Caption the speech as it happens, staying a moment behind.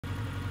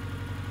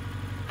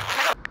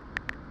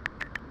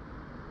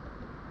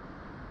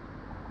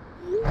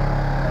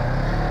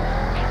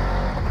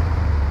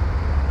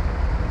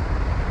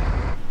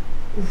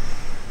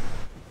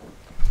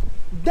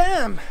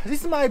Damn,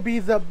 this might be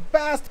the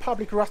best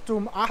public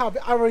restroom I have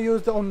ever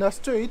used on the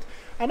street.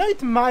 I know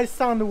it might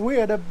sound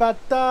weird, but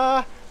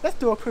let's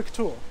do a quick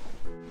tour.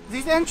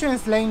 This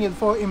entrance lane is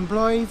for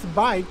employees'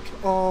 bike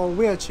or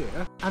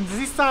wheelchair, and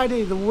this side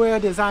is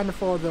well designed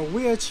for the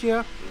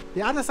wheelchair.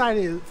 The other side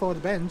is for the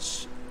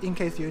bench, in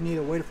case you need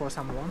to wait for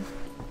someone.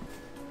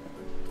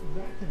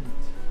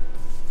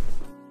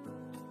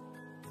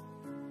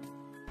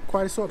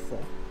 Quite thoughtful.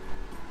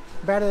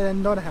 Better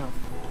than not have.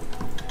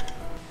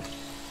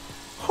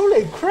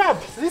 Holy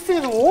crap! This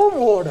is warm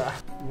water!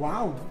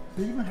 Wow,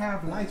 they even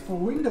have lights for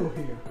window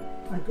here.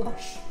 My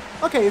gosh.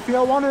 Okay, if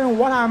you're wondering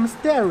what I'm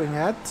staring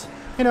at,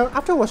 you know,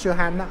 after wash your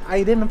hand,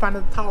 I didn't find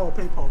the towel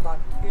paper, but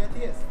here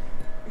it is.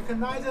 You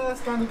can either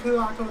scan the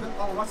QR code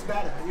or what's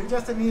better, you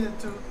just need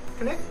to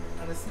click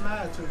and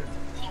smile to it.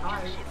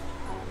 Hi.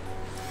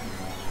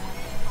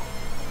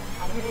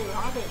 And here you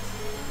have it.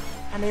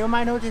 And you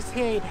might notice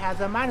here it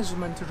has a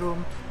management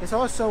room. It's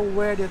also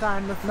well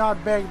designed,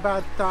 not big,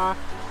 but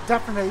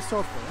definitely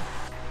thoughtful.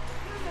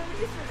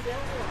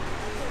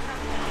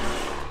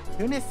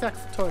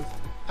 Unisex toilet.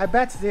 I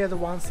bet there's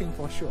one thing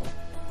for sure.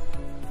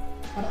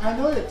 And I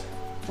know it,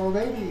 for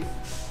babies.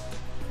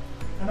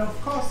 And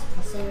of course,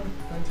 the same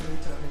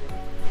ventilator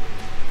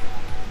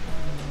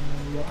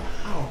here.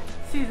 Wow.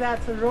 See that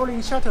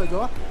rolling shutter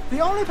door? The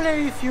only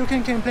place you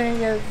can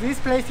complain is this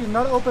place is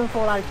not open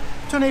for like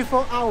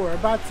 24 hours,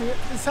 but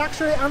it's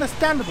actually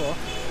understandable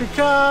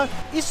because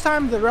each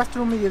time the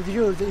restroom is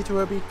used, it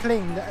will be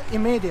cleaned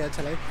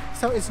immediately.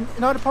 So it's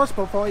not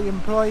possible for an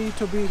employee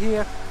to be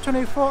here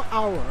 24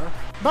 hours.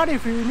 But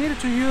if you need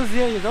to use,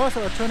 there is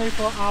also a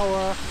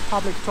 24-hour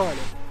public toilet.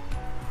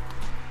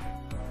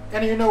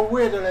 And you know,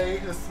 weirdly,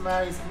 the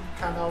smell is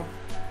kind of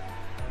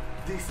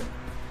decent.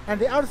 And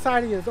the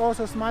outside is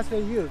also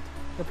smartly used.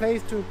 The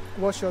place to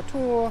wash your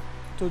tool,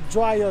 to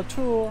dry your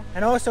tool,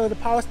 and also the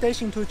power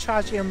station to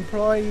charge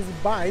employees'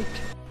 bike.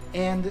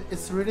 And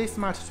it's really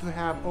smart to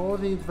have all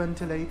these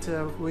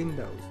ventilator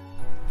windows.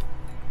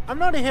 I'm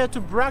not here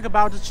to brag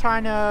about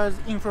China's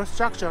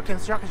infrastructure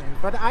construction,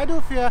 but I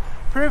do feel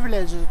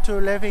privileged to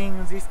live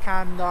in this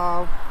kind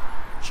of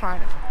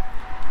China.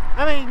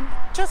 I mean,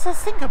 just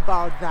think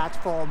about that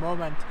for a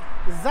moment.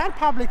 That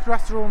public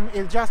restroom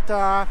is just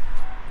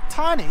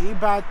tiny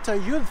but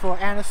useful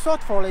and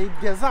thoughtfully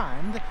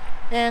designed,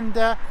 and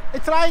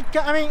it's like,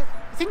 I mean,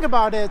 think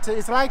about it,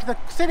 it's like the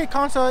city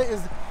council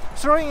is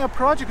throwing a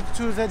project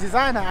to the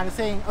designer and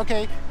saying,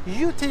 okay,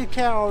 you take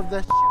care of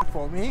the shit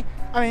for me.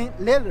 I mean,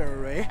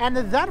 literally. And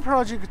that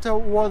project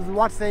was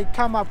what they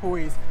come up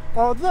with.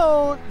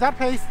 Although that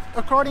place,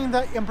 according to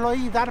the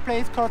employee, that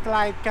place cost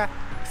like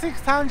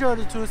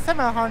 600 to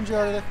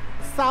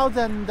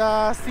 700,000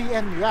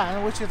 CN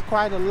yuan, which is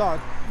quite a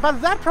lot.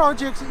 But that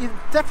project is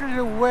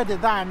definitely well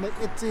designed.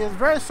 It is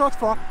very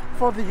thoughtful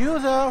for the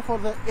user, for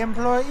the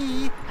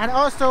employee, and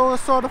also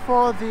sort of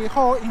for the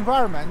whole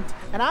environment.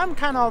 And I'm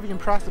kind of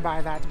impressed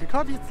by that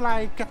because it's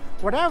like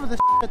whatever the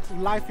shit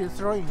life is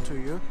throwing to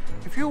you,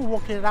 if you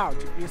work it out,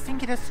 you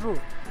think it through,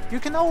 you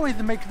can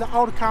always make the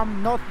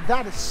outcome not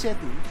that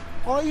shitty,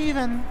 or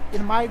even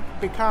it might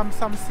become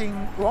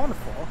something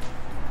wonderful.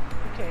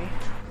 Okay.